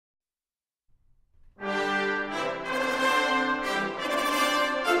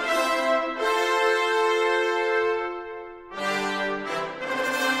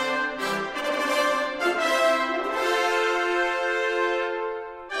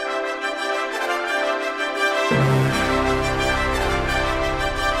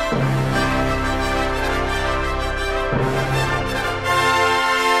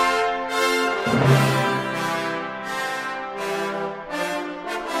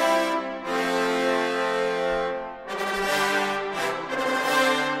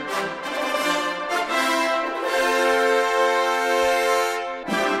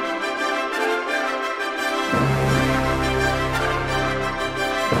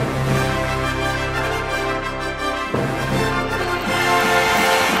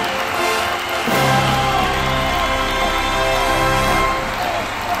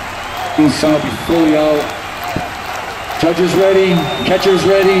Sun will be fully out. Judges ready, catchers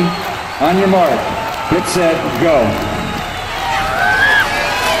ready. On your mark, get set, go.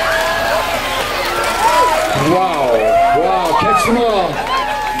 Wow, wow, catch them all.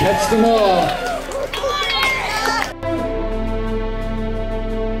 Catch them all.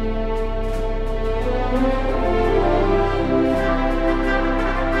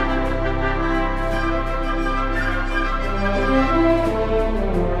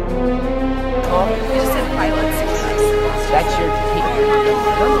 That's your number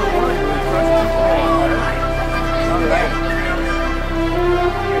one. All right.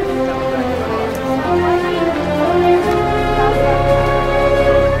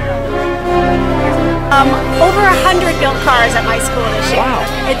 Over 100 built cars at my school this year. Wow.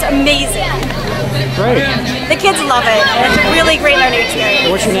 It's amazing. Great. The kids love it. It's a really great learning experience.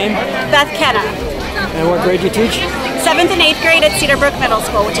 What's your name? Beth Kenna. And what grade do you teach? 7th and 8th grade at Cedar Brook Middle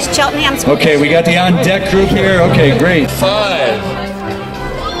School, which is Cheltenham School. Okay, we got the on-deck group here. Okay, great. 5.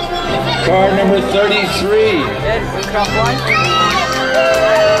 Car number 33.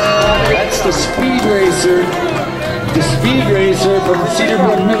 That's the Speed Racer. The Speed Racer from Cedar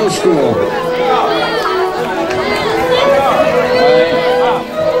Brook Middle School.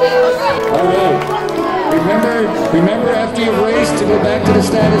 All right. Remember after you've raced to go back to the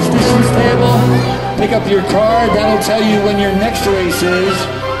statistician's table, pick up your card. That'll tell you when your next race is.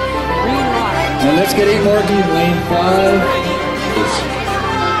 And let's get 8 more in lane 5.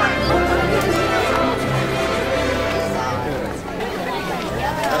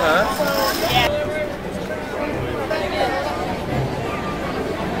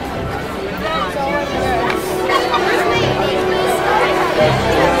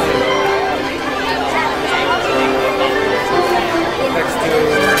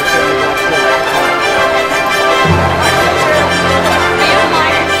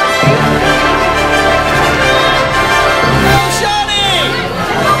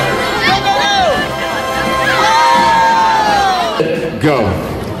 Go.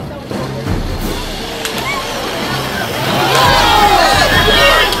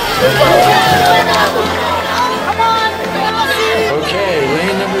 Okay,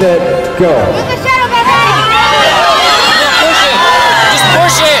 lane number go. Just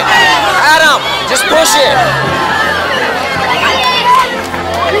push it! Adam, just push it!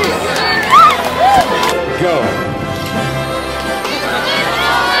 Go.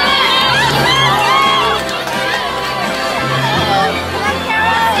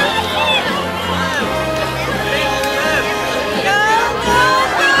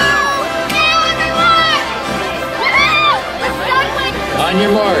 On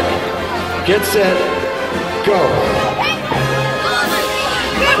your mark, get set, go.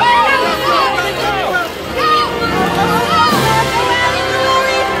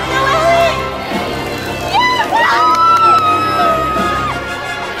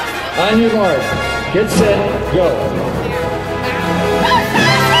 On your mark, get set, go.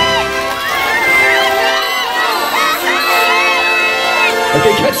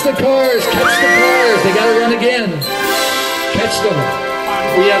 Okay, catch the cars, they gotta run again. Catch them.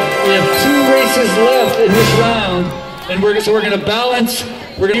 We have 2 races left in this round, and we're gonna balance.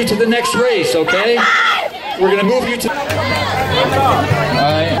 We're gonna move to the next race, okay? We're gonna move you to.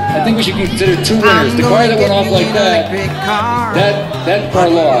 I think we should consider 2 winners. The car that went off like that car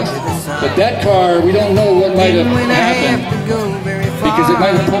lost. But that car, we don't know what might have happened because it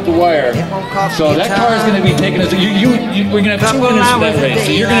might have pulled the wire. So that car is going to be taken as we're going to have 2 winners for that race.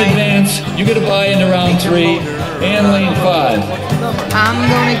 So you're going to advance. You get a buy into round 3 and lane 5.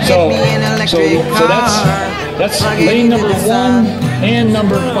 So that's lane number 1 and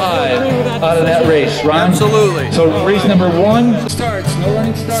number 5 out of that race, Ron. Absolutely. So race number 1 starts. No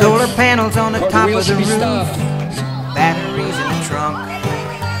running starts. Solar panels on the top of the roof. Stopped. Batteries in the trunk.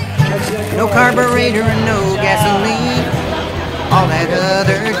 No carburetor and no gasoline. All that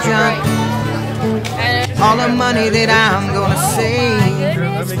other junk. All the money that I'm gonna save,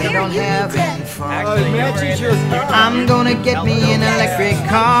 spend on having fun. I'm gonna get me an electric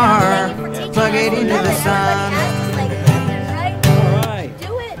car, plug it into the sun.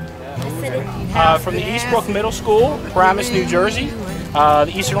 From the Eastbrook Middle School, Paramus, New Jersey,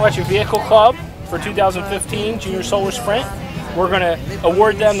 the Eastern Electric Vehicle Club for 2015 Junior Solar Sprint. We're going to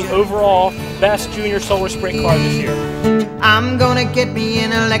award them the overall best junior solar sprint car this year. I'm gonna get me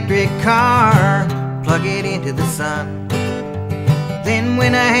an electric car, plug it into the sun. Then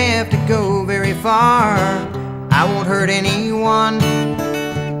when I have to go very far, I won't hurt anyone.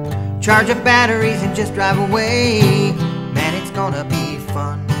 Charge up batteries and just drive away. Man, it's gonna be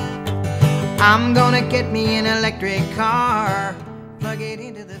fun. I'm gonna get me an electric car, plug it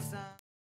into the sun.